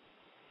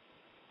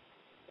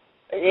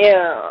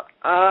 Yeah,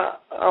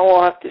 I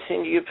will have to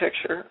send you a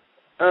picture.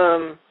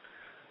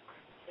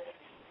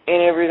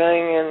 And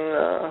everything,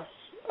 and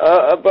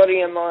a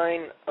buddy of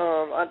mine,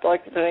 I'd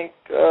like to thank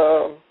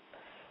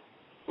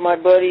my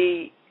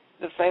buddy,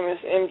 the famous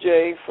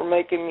MJ, for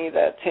making me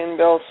that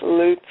 10-bell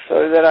salute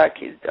so that I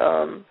could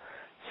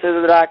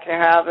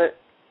have it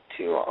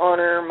to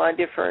honor my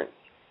different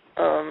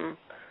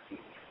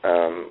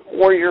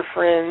warrior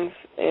friends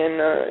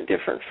and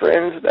different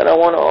friends that I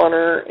want to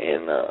honor,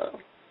 and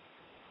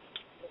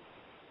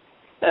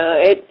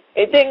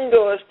it didn't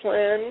go as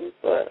planned,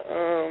 but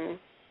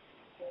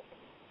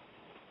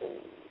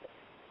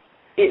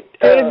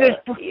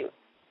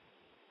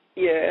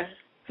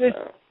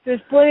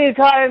there's plenty of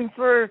time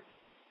for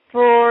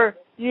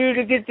you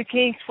to get the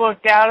kinks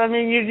worked out. I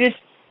mean, you're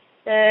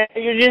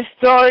just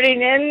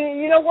starting, and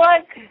you know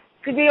what?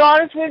 To be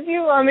honest with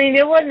you, I mean,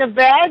 it wasn't a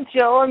bad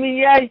show. I mean,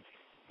 yeah,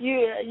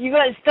 you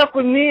got stuck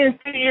with me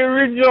instead of your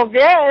original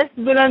guest,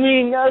 but I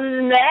mean, other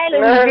than that, it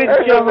was a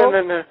good show.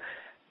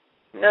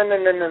 No.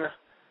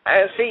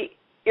 See,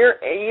 you're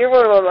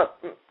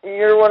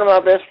one of my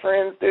best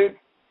friends, dude.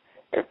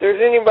 If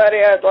there's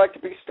anybody I'd like to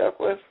be stuck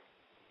with,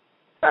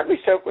 I'd be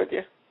stuck with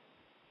you.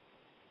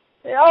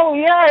 Oh,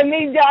 yeah, I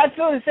mean, I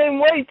feel the same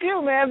way,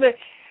 too, man. But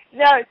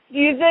now, do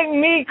you think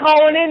me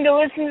calling in to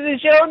listen to the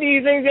show, do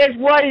you think that's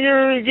why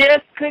your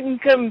guest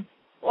couldn't get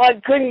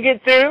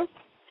through?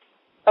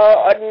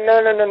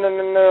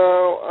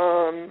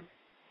 No.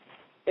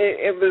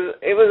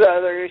 It was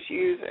other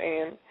issues,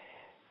 and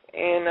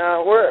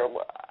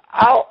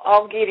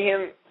I'll get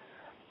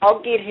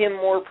him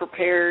more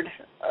prepared.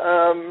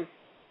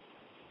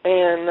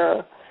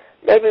 And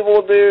maybe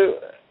we'll do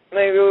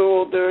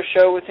a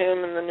show with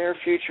him in the near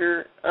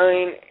future. I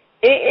mean,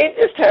 it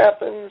just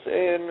happens,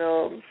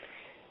 and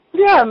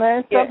yeah,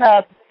 man, stuff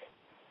happens.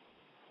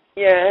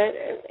 Yeah,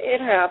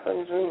 it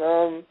happens,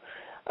 and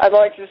I'd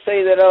like to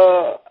say that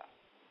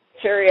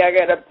Terry, I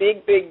got a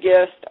big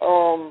guest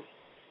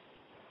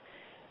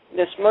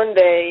this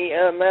Monday,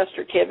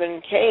 Master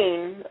Kevin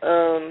Kane.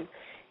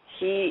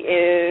 He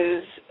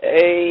is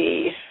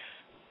a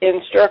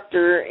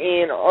instructor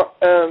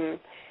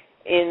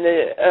in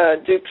the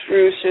Dukes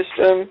Rue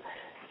system,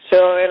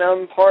 and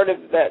I'm part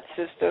of that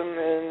system,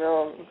 and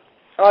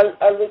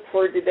I look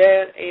forward to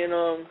that.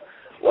 And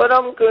what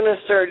I'm going to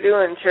start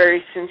doing,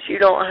 Terry, since you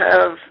don't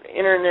have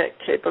internet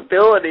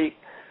capability,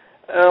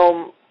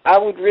 I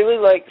would really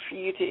like for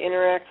you to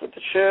interact with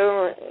the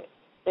show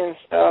and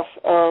stuff.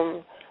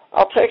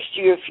 I'll text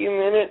you a few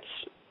minutes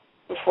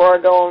before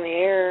I go on the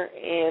air,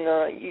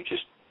 and you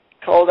just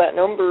call that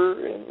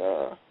number and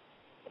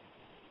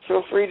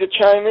feel free to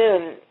chime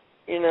in.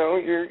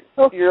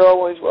 You're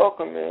always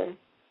welcome, man.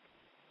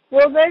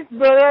 Well, thanks,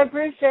 brother. I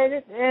appreciate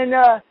it. And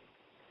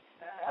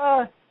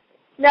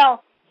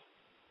now,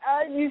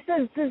 you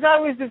said since I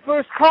was the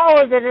first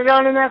caller that it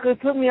automatically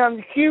put me on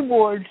the cue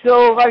board.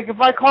 So,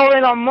 if I call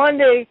in on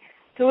Monday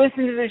to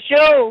listen to the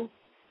show,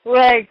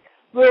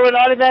 will it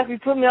automatically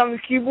put me on the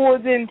cue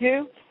board then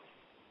too?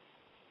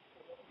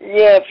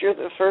 Yeah, if you're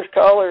the first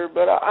caller,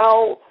 but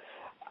I'll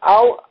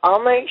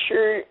make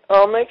sure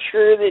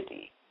that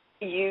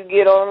you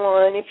get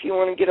online if you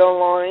want to get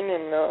online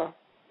and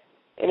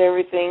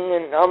everything,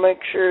 and I'll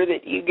make sure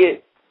that you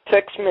get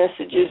text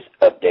messages,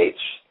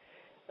 updates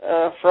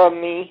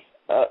from me,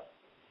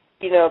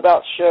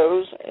 about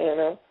shows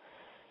and.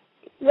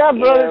 Yeah,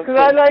 brother, because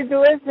I like to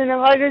listen,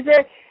 and like I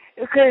said,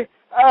 because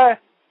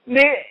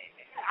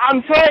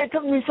I'm sorry it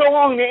took me so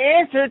long to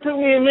answer. It took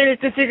me a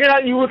minute to figure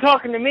out you were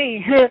talking to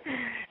me,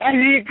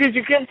 and because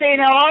you kept saying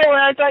hello,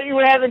 and I thought you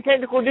were having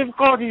technical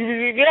difficulties with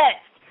your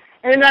guest.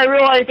 And then I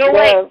realized, oh,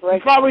 Yeah, wait,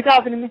 he's probably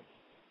talking to me.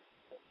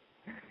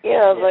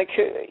 Yeah, I was like,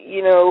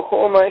 you know,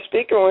 who am I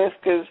speaking with?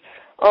 Because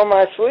on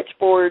my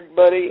switchboard,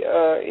 buddy,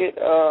 you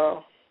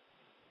know,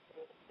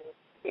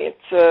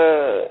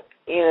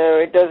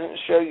 it doesn't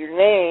show your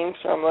name,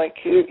 so I'm like,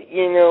 who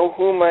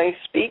am I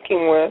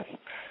speaking with?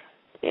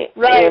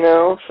 Right. You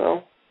know,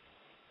 so.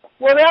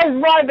 Well, that was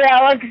my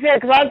bad, like I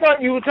said, because I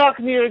thought you were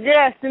talking to your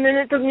guest, and then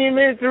it took me a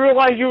minute to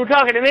realize you were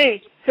talking to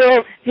me.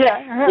 So,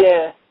 yeah.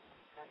 Yeah.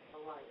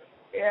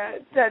 Yeah,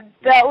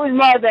 that was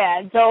my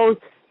bad. So,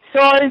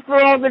 sorry for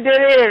all the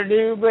dead air,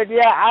 dude, but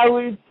yeah,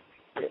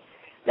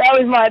 that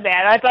was my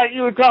bad. I thought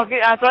you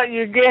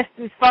your guest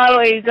was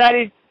finally got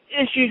his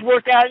issues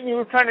worked out and you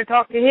were trying to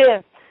talk to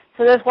him.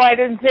 So that's why I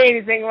didn't say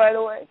anything right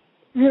away.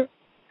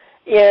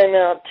 Yeah,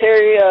 now,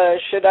 Terry,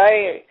 should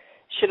I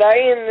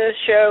end this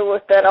show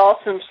with that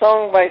awesome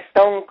song by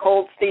Stone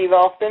Cold Steve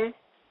Austin?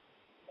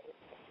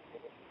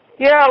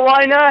 Yeah,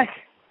 why not?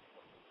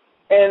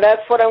 And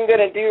that's what I'm going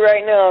to do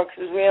right now,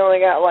 because we only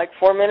got like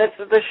 4 minutes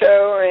of the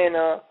show, and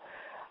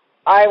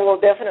I will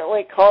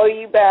definitely call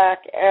you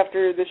back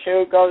after the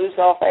show goes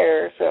off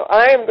air. So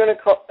I am going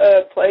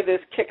to play this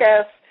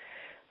kick-ass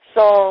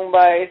song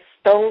by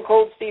Stone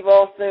Cold Steve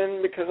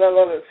Austin because I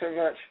love it so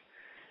much.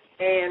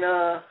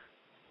 And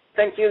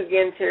thank you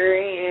again,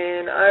 Terry,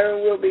 and I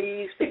will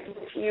be speaking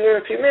to you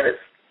in a few minutes.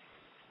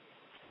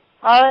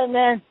 All right,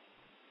 man.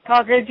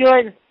 Talk to you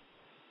later.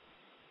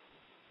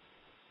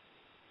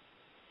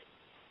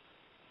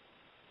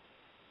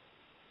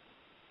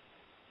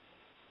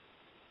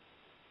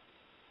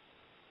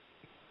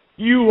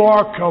 You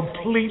are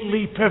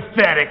completely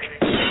pathetic.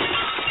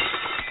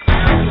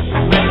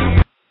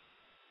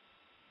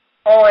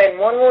 Oh, and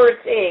one more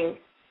thing.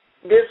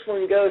 This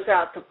one goes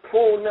out to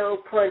Pull No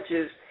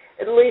Punches,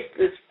 at least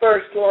this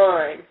first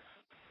line.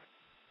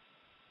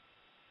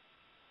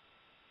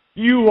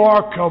 You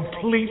are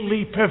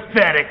completely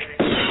pathetic.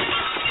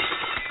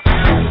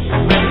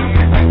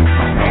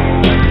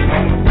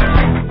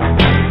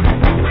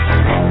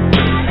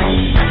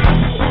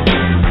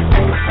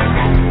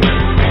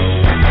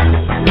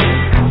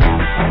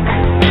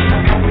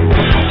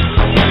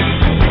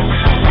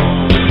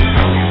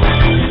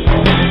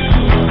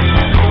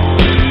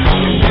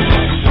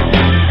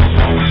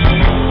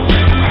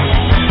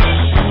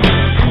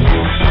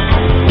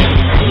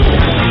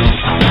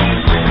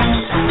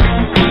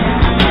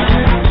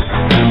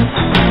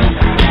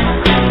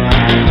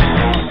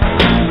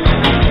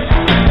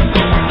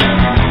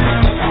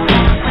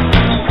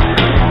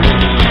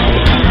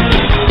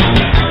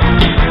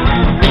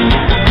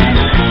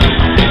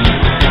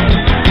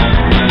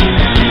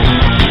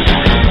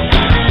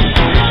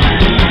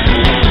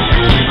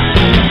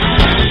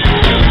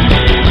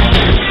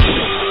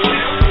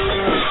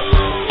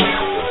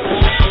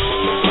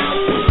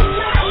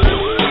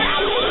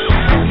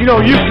 You know,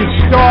 you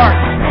can start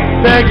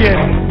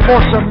begging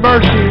for some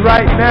mercy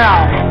right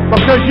now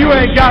because you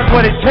ain't got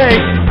what it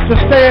takes to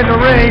stay in the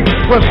ring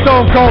with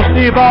Stone Cold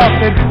Steve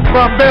Austin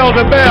from bell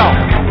to bell.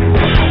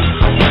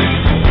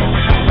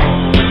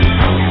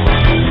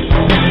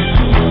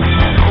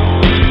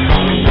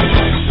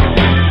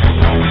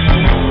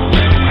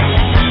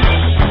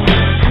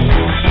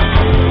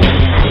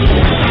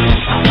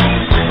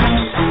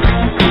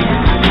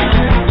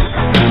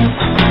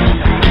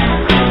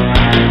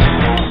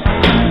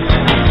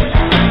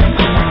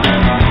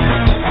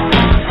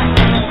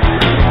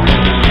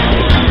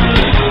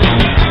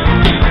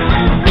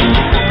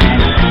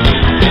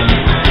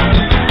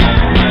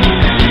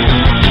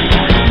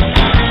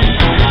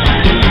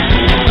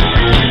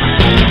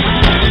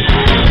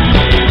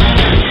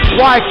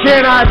 Why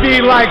can't I be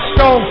like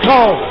Stone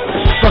Cold?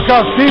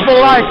 Because people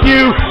like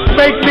you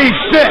make me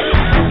sick.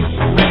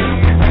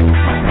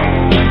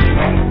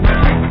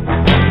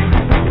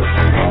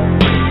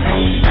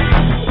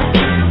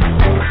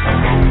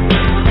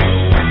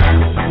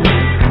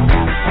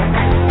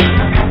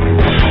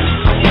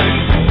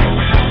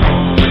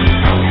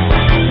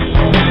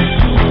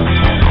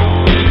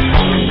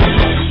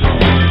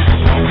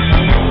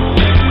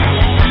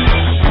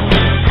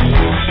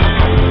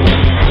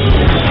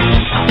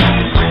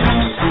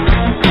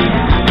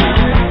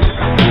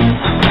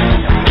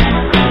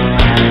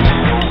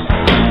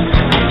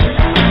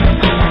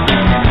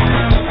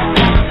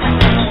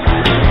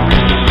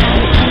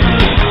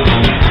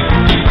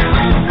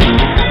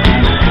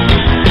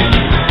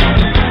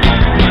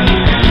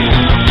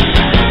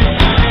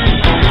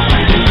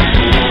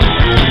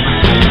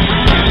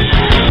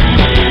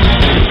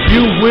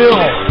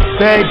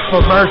 Beg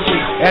for mercy,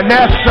 and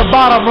that's the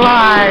bottom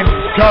line,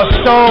 because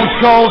Stone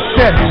Cold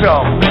said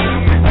so.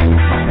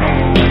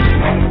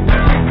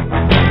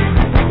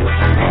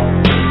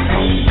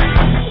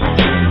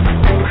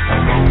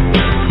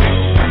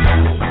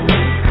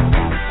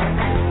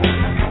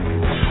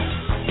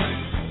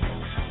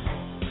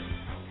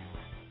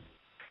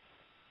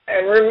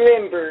 And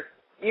remember,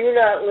 you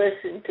not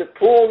listen to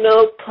Pull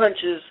No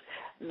Punches.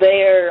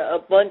 They're a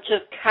bunch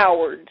of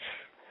cowards.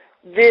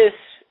 This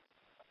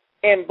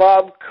and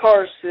Bob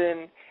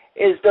Carson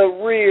is the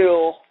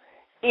real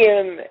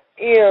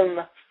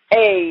MM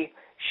a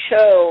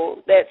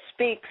show that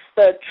speaks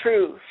the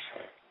truth.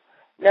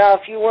 Now,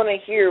 if you want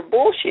to hear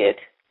bullshit,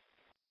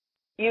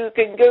 you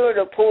can go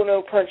to Pull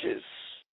No Punches.